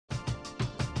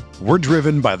We're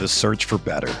driven by the search for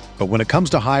better. But when it comes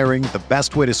to hiring, the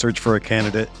best way to search for a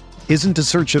candidate isn't to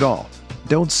search at all.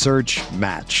 Don't search,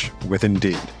 match with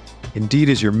Indeed. Indeed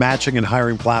is your matching and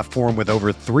hiring platform with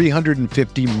over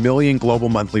 350 million global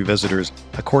monthly visitors,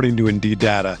 according to Indeed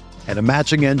data, and a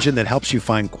matching engine that helps you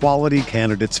find quality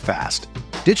candidates fast.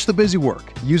 Ditch the busy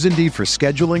work. Use Indeed for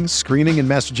scheduling, screening, and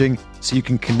messaging so you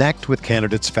can connect with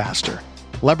candidates faster.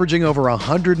 Leveraging over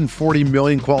 140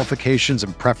 million qualifications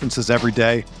and preferences every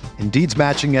day, Indeed's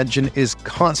matching engine is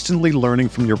constantly learning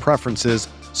from your preferences,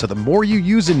 so the more you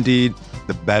use Indeed,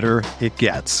 the better it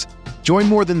gets. Join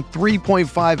more than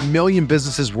 3.5 million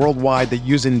businesses worldwide that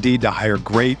use Indeed to hire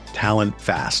great talent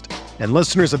fast. And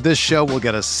listeners of this show will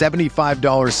get a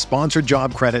 $75 sponsored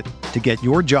job credit to get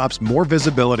your jobs more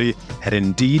visibility at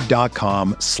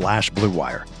Indeed.com/Blue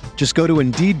Wire. Just go to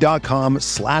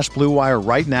Indeed.com/Blue Wire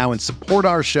right now and support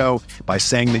our show by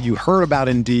saying that you heard about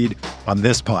Indeed on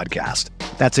this podcast.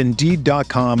 That's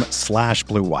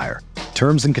Indeed.com/Blue Wire.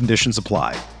 Terms and conditions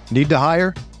apply. Need to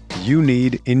hire? You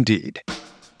need Indeed.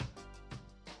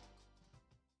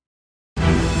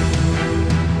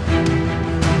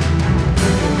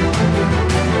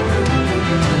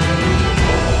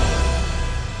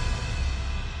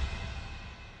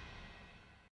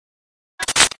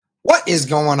 What is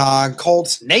going on,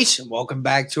 Colts Nation? Welcome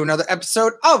back to another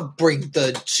episode of Bring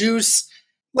the Juice.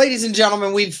 Ladies and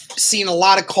gentlemen, we've seen a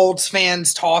lot of Colts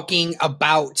fans talking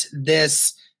about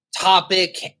this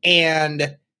topic,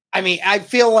 and I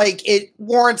feel like it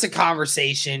warrants a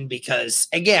conversation because,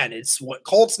 again, it's what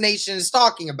Colts Nation is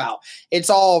talking about. It's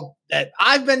all that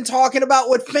I've been talking about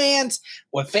with fans,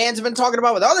 what fans have been talking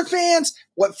about with other fans,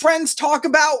 what friends talk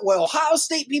about, what Ohio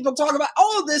State people talk about,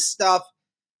 all of this stuff.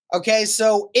 Okay,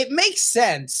 so it makes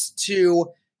sense to,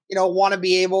 want to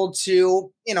be able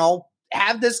to,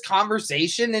 have this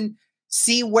conversation and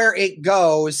see where it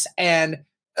goes. And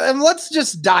let's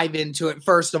just dive into it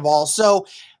first of all. So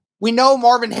we know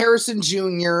Marvin Harrison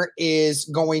Jr. is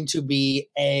going to be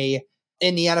in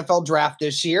the NFL draft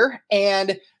this year.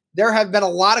 And there have been a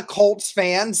lot of Colts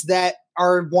fans that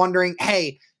are wondering,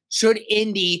 hey, should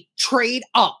Indy trade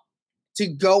up to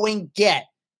go and get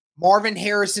Marvin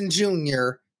Harrison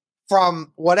Jr.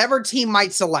 from whatever team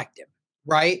might select him,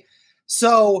 right?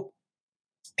 So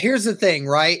here's the thing,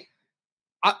 right?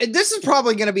 This is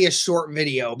probably going to be a short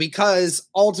video because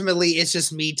ultimately it's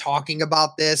just me talking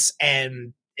about this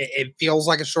and it feels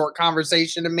like a short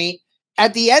conversation to me.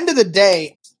 At the end of the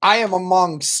day, I am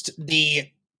amongst the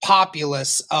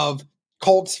populace of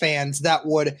Colts fans that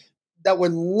would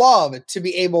love to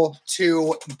be able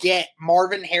to get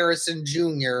Marvin Harrison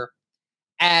Jr.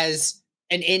 as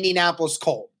an Indianapolis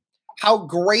Colt. How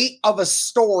great of a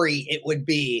story it would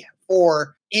be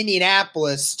for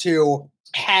Indianapolis to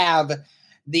have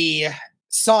the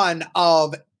son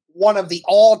of one of the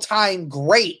all-time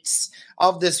greats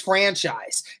of this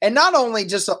franchise. And not only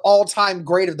just an all-time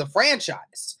great of the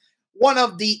franchise, one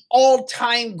of the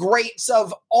all-time greats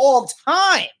of all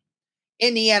time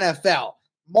in the NFL,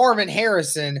 Marvin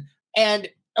Harrison. And,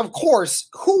 of course,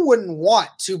 who wouldn't want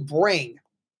to bring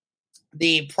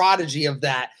the prodigy of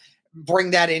that,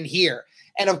 bring that in here?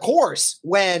 And of course,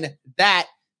 when that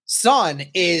son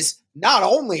is not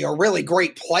only a really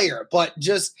great player, but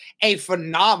just a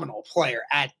phenomenal player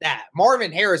at that.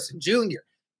 Marvin Harrison Jr.,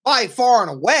 by far and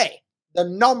away, the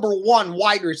number one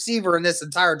wide receiver in this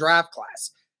entire draft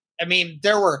class.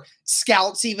 There were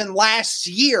scouts even last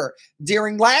year,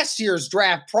 during last year's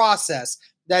draft process,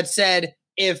 that said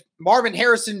if Marvin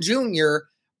Harrison Jr.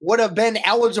 would have been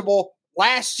eligible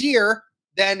last year,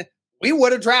 then we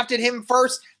would have drafted him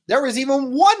first. There was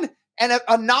even one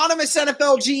anonymous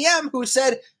NFL GM who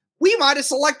said we might have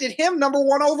selected him number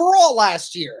one overall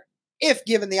last year, if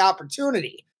given the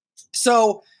opportunity.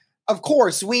 So, of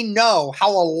course, we know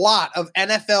how a lot of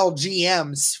NFL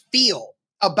GMs feel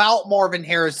about Marvin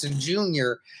Harrison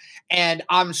Jr., and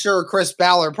I'm sure Chris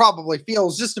Ballard probably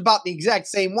feels just about the exact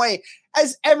same way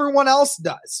as everyone else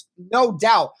does. No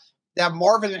doubt that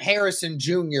Marvin Harrison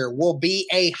Jr. will be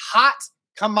a hot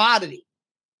commodity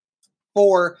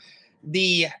for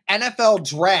the NFL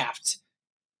draft.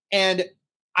 And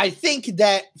I think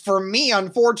that for me,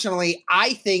 unfortunately,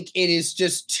 I think it is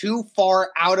just too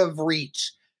far out of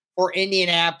reach for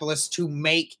Indianapolis to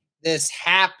make this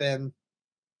happen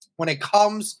when it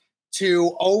comes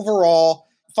to overall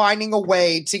finding a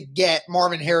way to get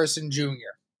Marvin Harrison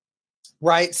Jr.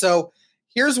 Right? So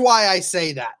here's why I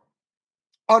say that.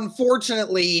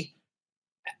 Unfortunately,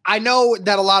 I know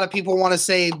that a lot of people want to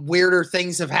say weirder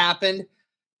things have happened,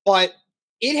 but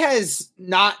it's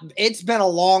been a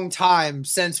long time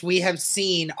since we have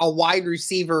seen a wide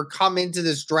receiver come into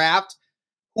this draft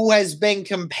who has been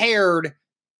compared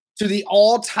to the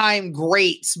all-time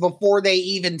greats before they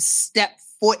even step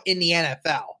foot in the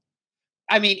NFL.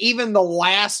 I mean, even the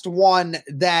last one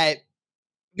that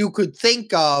you could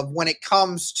think of when it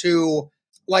comes to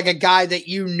like a guy that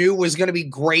you knew was going to be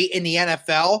great in the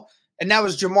NFL, and that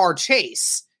was Jamar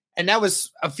Chase. And that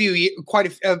was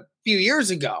quite a few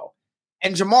years ago.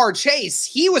 And Jamar Chase,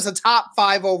 he was a top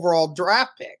 5 overall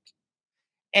draft pick.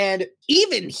 And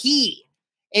even he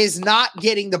is not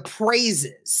getting the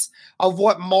praises of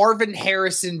what Marvin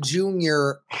Harrison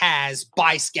Jr. has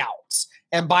by scouts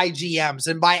and by GMs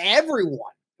and by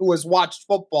everyone who has watched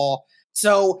football.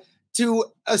 So to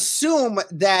assume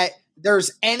that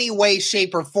there's any way,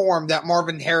 shape, or form that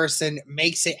Marvin Harrison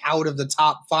makes it out of the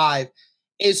top 5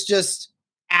 is just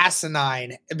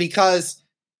asinine, because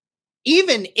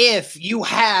even if you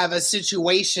have a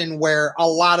situation where a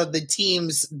lot of the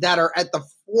teams that are at the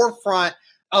forefront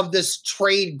of this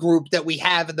trade group that we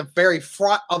have at the very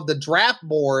front of the draft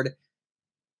board,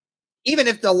 even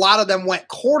if a lot of them went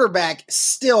quarterback,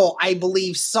 still, I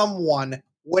believe someone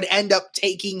would end up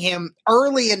taking him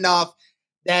early enough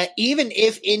that even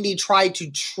if Indy tried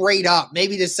to trade up,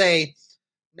 maybe to say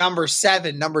number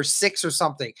 7, number 6 or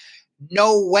something,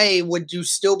 no way would you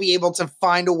still be able to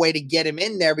find a way to get him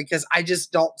in there, because I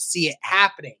just don't see it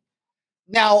happening.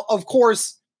 Now, of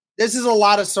course, this is a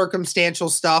lot of circumstantial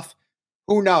stuff.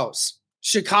 Who knows?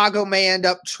 Chicago may end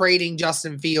up trading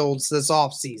Justin Fields this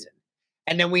offseason.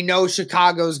 And then we know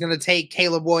Chicago is going to take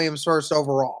Caleb Williams first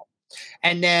overall.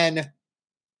 And then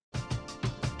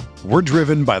we're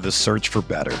driven by the search for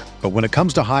better. But when it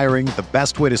comes to hiring, the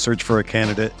best way to search for a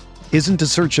candidate isn't to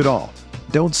search at all.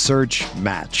 Don't search,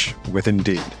 match with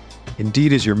Indeed.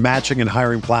 Indeed is your matching and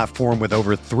hiring platform with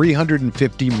over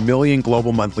 350 million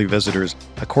global monthly visitors,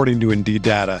 according to Indeed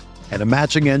data, and a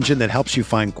matching engine that helps you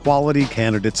find quality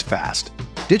candidates fast.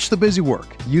 Ditch the busy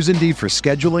work. Use Indeed for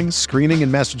scheduling, screening,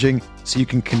 and messaging so you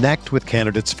can connect with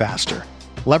candidates faster.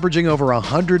 Leveraging over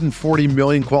 140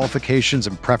 million qualifications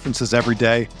and preferences every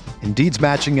day, Indeed's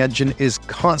matching engine is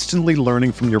constantly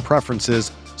learning from your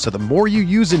preferences, so the more you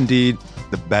use Indeed,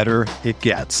 the better it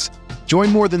gets. Join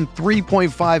more than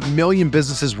 3.5 million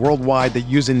businesses worldwide that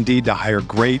use Indeed to hire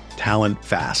great talent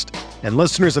fast. And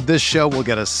listeners of this show will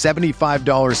get a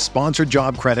 $75 sponsored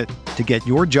job credit to get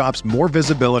your jobs more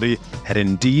visibility at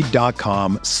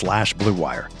Indeed.com/Blue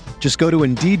Wire. Just go to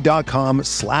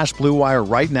Indeed.com/Blue Wire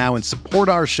right now and support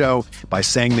our show by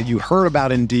saying that you heard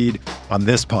about Indeed on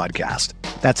this podcast.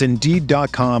 That's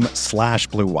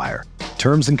Indeed.com/Blue Wire.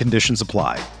 Terms and conditions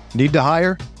apply. Need to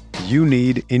hire? You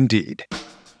need Indeed.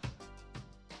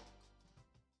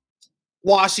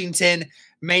 Washington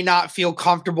may not feel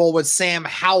comfortable with Sam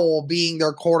Howell being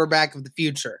their quarterback of the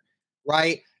future,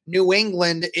 right? New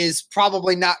England is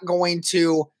probably not going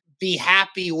to be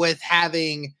happy with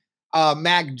having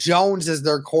Mac Jones as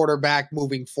their quarterback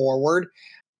moving forward.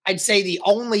 I'd say the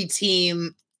only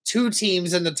team, 2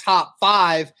 teams in the top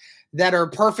 5 that are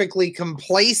perfectly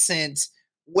complacent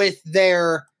with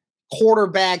their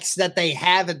quarterbacks that they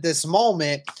have at this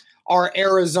moment are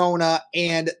Arizona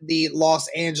and the Los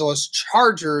Angeles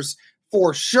Chargers,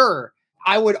 for sure.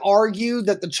 I would argue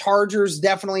that the Chargers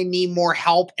definitely need more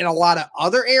help in a lot of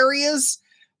other areas,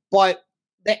 but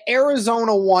the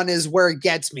Arizona one is where it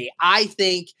gets me. I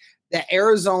think that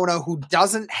Arizona, who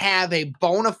doesn't have a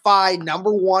bona fide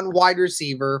number 1 wide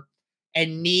receiver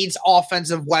and needs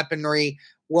offensive weaponry,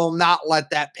 will not let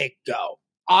that pick go.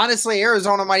 Honestly,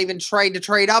 Arizona might even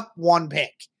trade up 1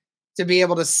 pick to be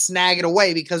able to snag it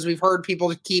away, because we've heard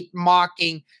people keep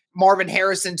mocking Marvin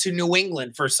Harrison to New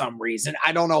England for some reason.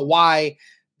 I don't know why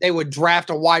they would draft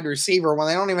a wide receiver when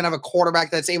they don't even have a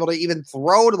quarterback that's able to even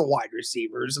throw to the wide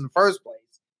receivers in the first place.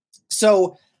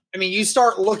 So, I mean, you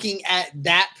start looking at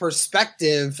that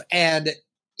perspective, and,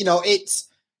 you know, it's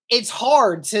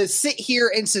hard to sit here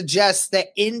and suggest that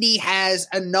Indy has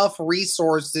enough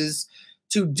resources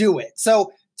to do it.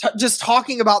 So just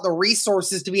talking about the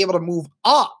resources to be able to move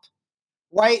up,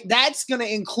 right? That's going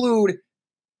to include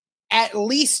at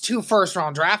least 2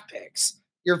 first-round draft picks.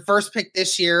 Your first pick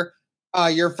this year,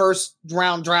 your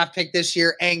first-round draft pick this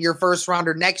year, and your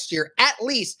first-rounder next year, at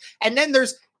least. And then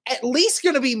there's at least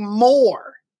going to be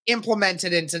more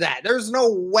implemented into that. There's no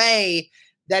way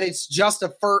that it's just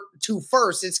 2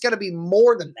 firsts. It's going to be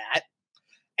more than that.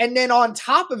 And then on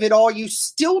top of it all, you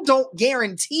still don't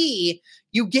guarantee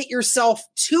you get yourself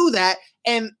to that.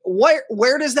 And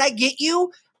where does that get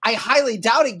you? I highly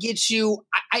doubt it gets you.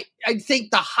 I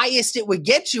think the highest it would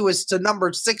get you is to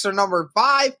number 6 or number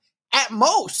 5 at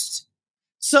most.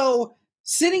 So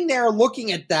sitting there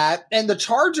looking at that, and the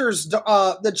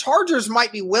Chargers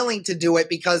might be willing to do it,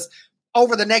 because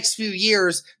over the next few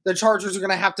years, the Chargers are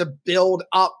going to have to build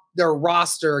up their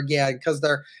roster again because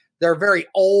they're very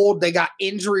old. They got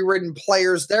injury-ridden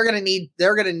players. They're gonna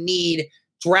need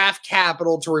draft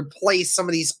capital to replace some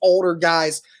of these older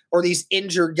guys or these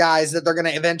injured guys that they're gonna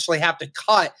eventually have to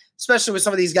cut, especially with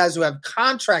some of these guys who have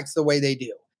contracts the way they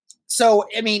do. So,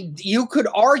 I mean, you could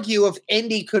argue if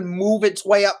Indy could move its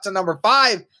way up to number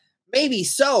 5, maybe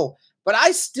so. But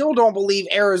I still don't believe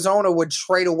Arizona would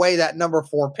trade away that number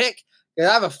 4 pick. I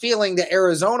have a feeling that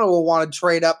Arizona will want to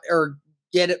trade up or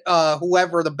get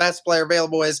whoever the best player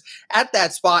available is at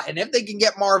that spot. And if they can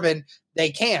get Marvin,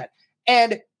 they can.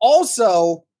 And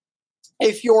also,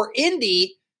 if you're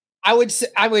Indy, I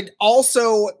would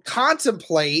also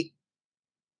contemplate.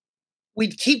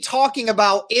 We'd keep talking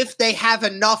about if they have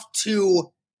enough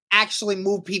to actually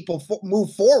move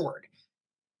forward.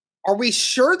 Are we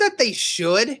sure that they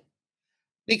should?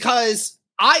 Because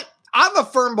I'm a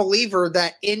firm believer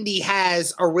that Indy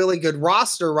has a really good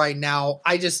roster right now.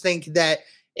 I just think that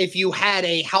if you had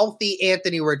a healthy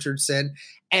Anthony Richardson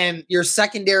and your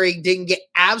secondary didn't get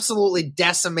absolutely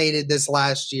decimated this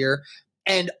last year,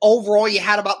 and overall you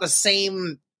had about the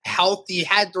same health you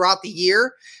had throughout the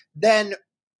year, then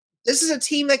this is a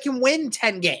team that can win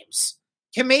 10 games,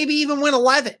 can maybe even win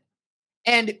 11,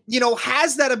 and,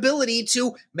 has that ability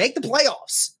to make the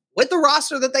playoffs with the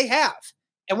roster that they have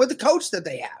and with the coach that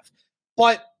they have.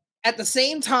 But at the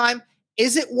same time,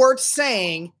 is it worth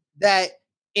saying that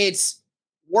it's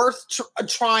worth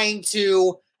trying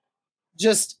to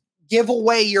just give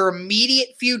away your immediate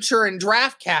future and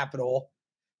draft capital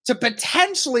to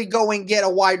potentially go and get a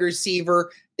wide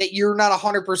receiver that you're not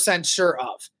 100% sure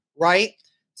of, right?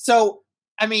 So,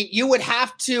 I mean, you would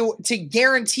have to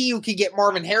guarantee you could get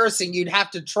Marvin Harrison, you'd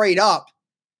have to trade up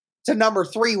to number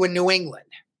 3 with New England.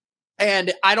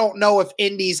 And I don't know if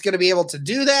Indy's going to be able to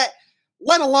do that,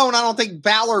 let alone I don't think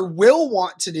Ballard will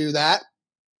want to do that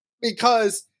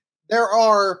because there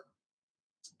are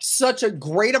such a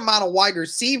great amount of wide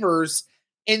receivers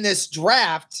in this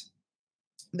draft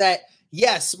that,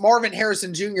 yes, Marvin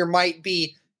Harrison Jr. might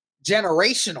be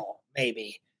generational,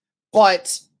 maybe.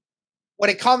 But when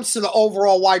it comes to the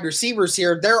overall wide receivers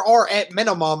here, there are at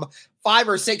minimum 5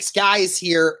 or 6 guys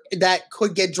here that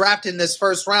could get drafted in this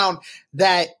first round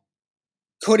that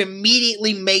could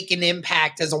immediately make an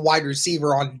impact as a wide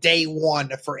receiver on day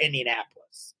 1 for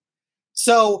Indianapolis.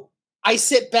 So I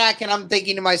sit back and I'm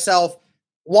thinking to myself,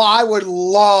 well, I would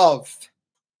love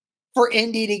for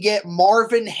Indy to get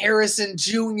Marvin Harrison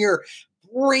Jr.,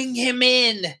 bring him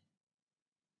in.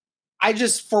 I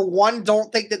just, for one,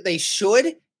 don't think that they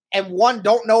should, and one,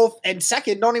 don't know if, and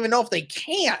second, don't even know if they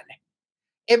can.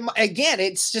 Again,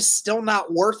 it's just still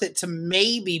not worth it to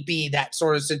maybe be that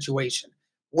sort of situation.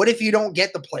 What if you don't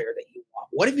get the player that you want?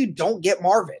 What if you don't get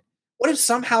Marvin? What if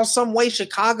somehow, some way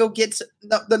Chicago gets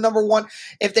the number 1,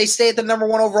 if they stay at the number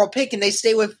 1 overall pick and they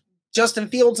stay with Justin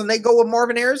Fields and they go with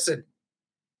Marvin Harrison?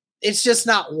 It's just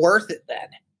not worth it then,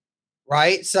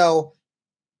 right? So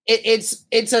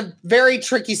it's a very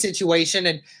tricky situation.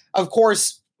 And of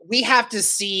course, we have to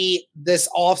see this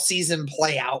offseason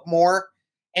play out more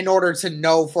in order to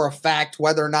know for a fact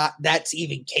whether or not that's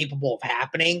even capable of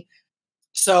happening.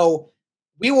 So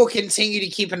we will continue to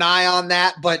keep an eye on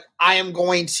that, but I am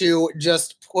going to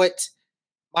just put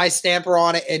my stamper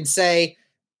on it and say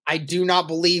I do not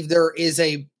believe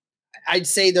I'd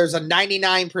say there's a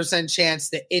 99% chance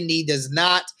that Indy does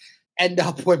not end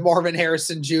up with Marvin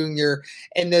Harrison Jr.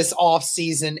 in this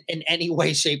offseason in any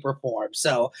way, shape, or form.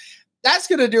 So that's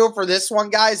going to do it for this one,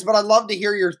 guys, but I'd love to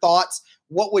hear your thoughts.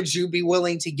 What would you be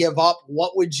willing to give up?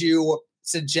 What would you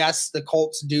suggest the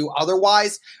Colts do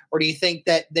otherwise? Or do you think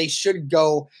that they should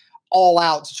go all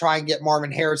out to try and get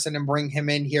Marvin Harrison and bring him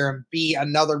in here and be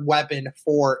another weapon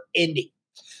for Indy?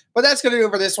 But that's going to do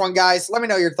it for this one, guys. Let me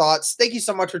know your thoughts. Thank you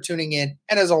so much for tuning in.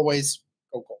 And as always,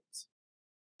 go Colts.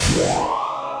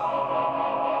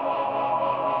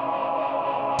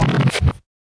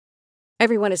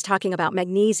 Everyone is talking about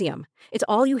magnesium. It's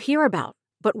all you hear about.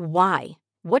 But why?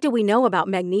 What do we know about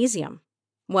magnesium?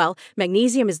 Well,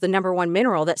 magnesium is the number 1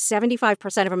 mineral that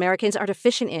 75% of Americans are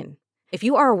deficient in. If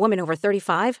you are a woman over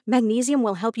 35, magnesium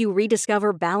will help you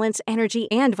rediscover balance, energy,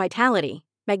 and vitality.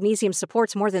 Magnesium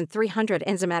supports more than 300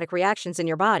 enzymatic reactions in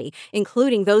your body,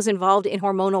 including those involved in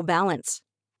hormonal balance.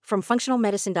 From functional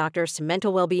medicine doctors to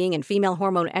mental well-being and female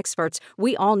hormone experts,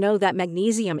 we all know that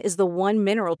magnesium is the one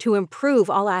mineral to improve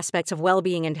all aspects of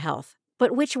well-being and health.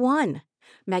 But which one?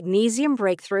 Magnesium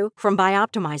Breakthrough from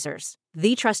Bioptimizers,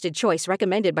 the trusted choice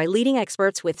recommended by leading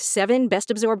experts with 7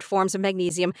 best-absorbed forms of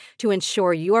magnesium to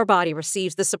ensure your body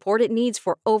receives the support it needs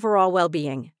for overall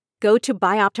well-being. Go to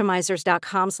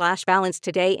bioptimizers.com/balance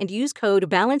today and use code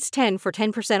BALANCE10 for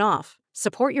 10% off.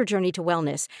 Support your journey to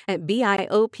wellness at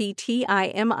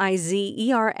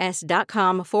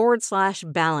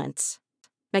BIOPTIMIZERS.com/balance.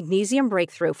 Magnesium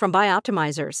Breakthrough from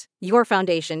Bioptimizers, your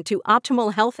foundation to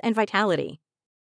optimal health and vitality.